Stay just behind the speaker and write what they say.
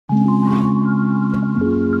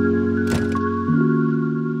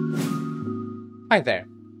Hi there!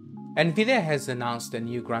 Nvidia has announced a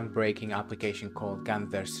new groundbreaking application called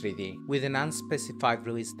GANverse3D with an unspecified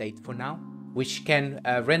release date for now, which can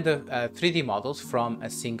render 3D models from a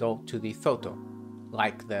single 2D photo,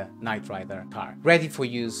 like the KightRider car, ready for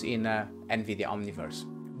use in Nvidia Omniverse.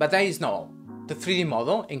 But that is not all. The 3D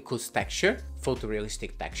model includes texture,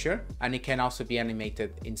 photorealistic texture, and it can also be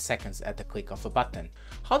animated in seconds at the click of a button.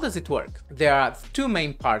 How does it work? There are two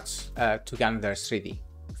main parts to GANverse3D.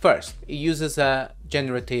 First, it uses a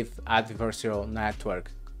generative adversarial network,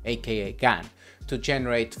 aka GAN, to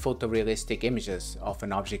generate photorealistic images of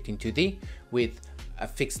an object in 2D with a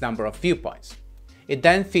fixed number of viewpoints. It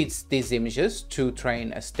then feeds these images to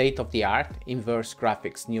train a state-of-the-art inverse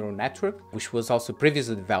graphics neural network, which was also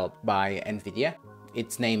previously developed by Nvidia.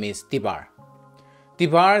 Its name is DIFFERENTIABLE.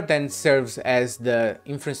 DIFFERENTIABLE then serves as the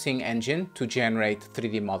inferencing engine to generate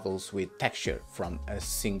 3D models with texture from a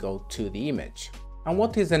single 2D image. And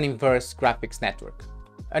what is an inverse graphics network?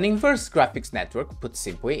 An inverse graphics network, put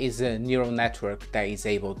simply, is a neural network that is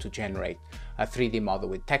able to generate a 3D model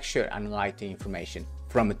with texture and lighting information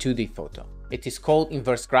from a 2D photo. It is called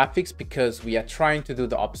inverse graphics because we are trying to do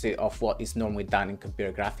the opposite of what is normally done in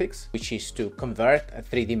computer graphics, which is to convert a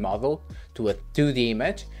 3D model to a 2D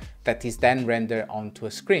image that is then rendered onto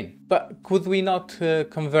a screen. But could we not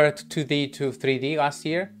convert 2D to 3D last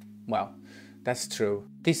year? Well, that's true.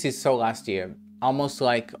 This is so last year, almost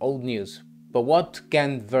like old news. But what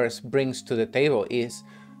GANverse brings to the table is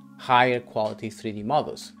higher quality 3D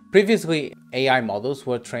models. Previously, AI models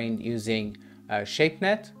were trained using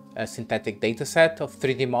ShapeNet, a synthetic dataset of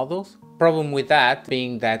 3D models. Problem with that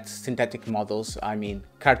being that synthetic models, I mean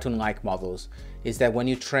cartoon-like models, is that when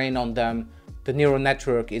you train on them, the neural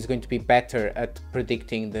network is going to be better at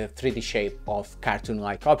predicting the 3D shape of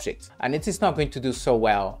cartoon-like objects, and it is not going to do so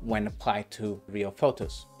well when applied to real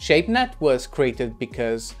photos. ShapeNet was created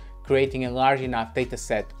because creating a large enough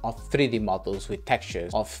dataset of 3D models with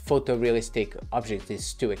textures of photorealistic objects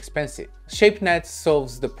is too expensive. ShapeNet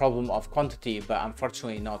solves the problem of quantity, but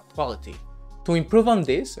unfortunately not quality. To improve on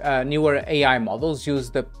this, newer AI models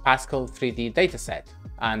use the Pascal 3D dataset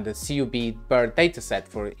and the CUB BERT dataset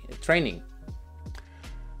for training.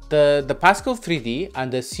 The Pascal 3D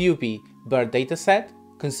and the CUB BERT dataset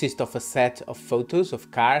consist of a set of photos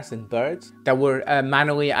of cars and birds that were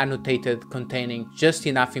manually annotated, containing just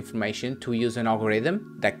enough information to use an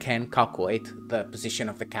algorithm that can calculate the position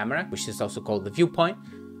of the camera, which is also called the viewpoint.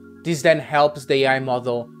 This then helps the AI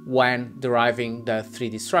model when deriving the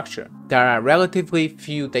 3D structure. There are relatively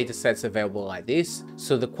few datasets available like this,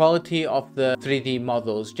 so the quality of the 3D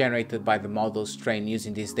models generated by the models trained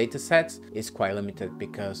using these datasets is quite limited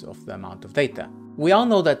because of the amount of data. We all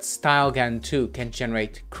know that StyleGAN 2 can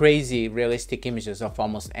generate crazy realistic images of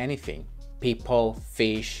almost anything. People,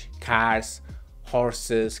 fish, cars,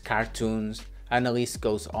 horses, cartoons, and the list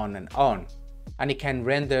goes on. And it can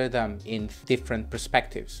render them in different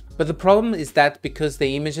perspectives. But the problem is that because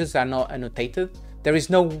the images are not annotated, there is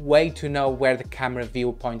no way to know where the camera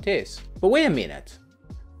viewpoint is. But wait a minute.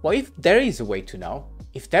 What if there is a way to know?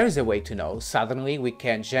 If there is a way to know, suddenly we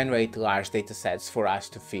can generate large datasets for us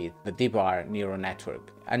to feed the DIFFERENTIABLE neural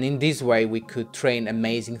network. And in this way we could train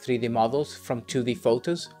amazing 3D models from 2D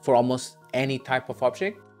photos for almost any type of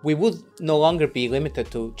object. We would no longer be limited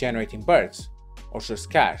to generating birds or just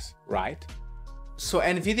cars, right? So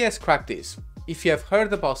Nvidia has cracked this. If you have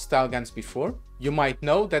heard about StyleGANs before, you might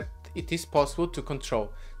know that it is possible to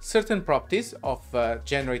control certain properties of a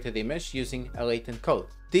generated image using a latent code.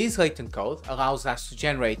 This latent code allows us to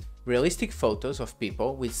generate realistic photos of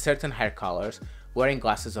people with certain hair colors, wearing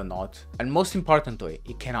glasses or not, and most importantly,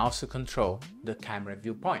 it can also control the camera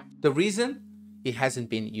viewpoint. The reason it hasn't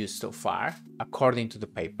been used so far, according to the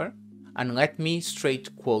paper, and let me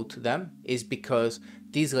straight quote them, is because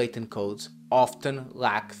these latent codes often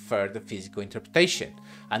lack further physical interpretation,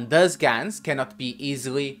 and thus GANs cannot be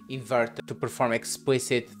easily inverted to perform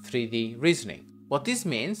explicit 3D reasoning. What this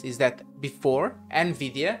means is that before,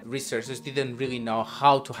 Nvidia researchers didn't really know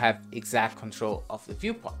how to have exact control of the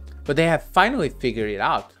viewpoint, but they have finally figured it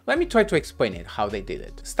out. Let me try to explain it how they did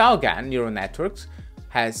it. StyleGAN neural networks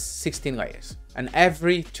has 16 layers, and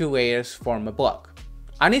every 2 layers form a block.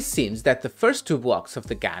 And it seems that the first 2 blocks of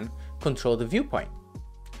the GAN control the viewpoint.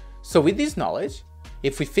 So with this knowledge,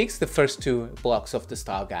 if we fix the first 2 blocks of the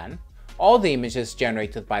StyleGAN, all the images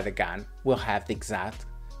generated by the GAN will have the exact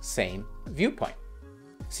same viewpoint.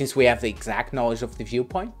 Since we have the exact knowledge of the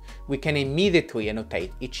viewpoint, we can immediately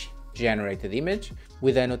annotate each generated image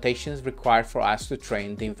with the annotations required for us to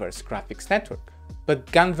train the inverse graphics network. But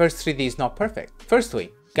GANverse3D is not perfect.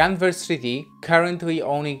 Firstly, GANverse3D currently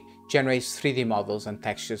only generates 3D models and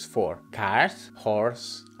textures for cars,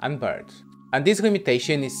 horse, and birds. And this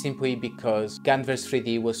limitation is simply because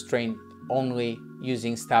GANverse3D was trained only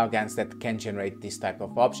using style GANs that can generate this type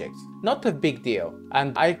of objects. Not a big deal,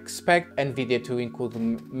 and I expect Nvidia to include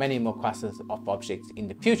many more classes of objects in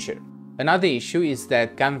the future. Another issue is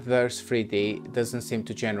that GANverse3D doesn't seem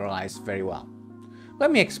to generalize very well.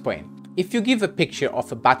 Let me explain. If you give a picture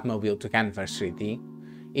of a Batmobile to GANverse3D,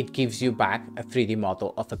 it gives you back a 3D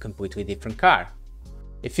model of a completely different car.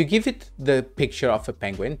 If you give it the picture of a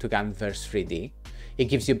penguin to GANverse3D, it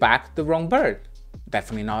gives you back the wrong bird,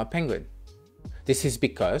 definitely not a penguin. This is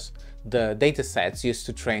because the datasets used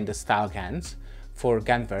to train the style GANs for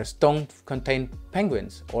GANverse don't contain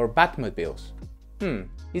penguins or Batmobiles.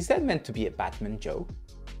 Is that meant to be a Batman joke?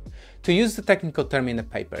 To use the technical term in the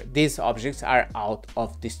paper, these objects are out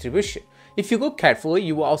of distribution. If you look carefully,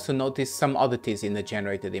 you will also notice some oddities in the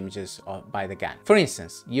generated images by the GAN. For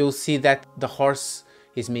instance, you'll see that the horse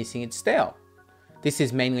is missing its tail. This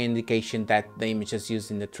is mainly an indication that the images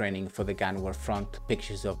used in the training for the GAN were front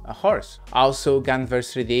pictures of a horse. Also,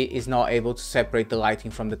 GANverse3D is not able to separate the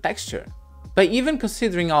lighting from the texture. But even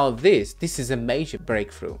considering all of this is a major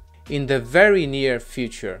breakthrough. In the very near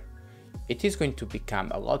future, it is going to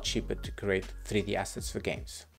become a lot cheaper to create 3D assets for games.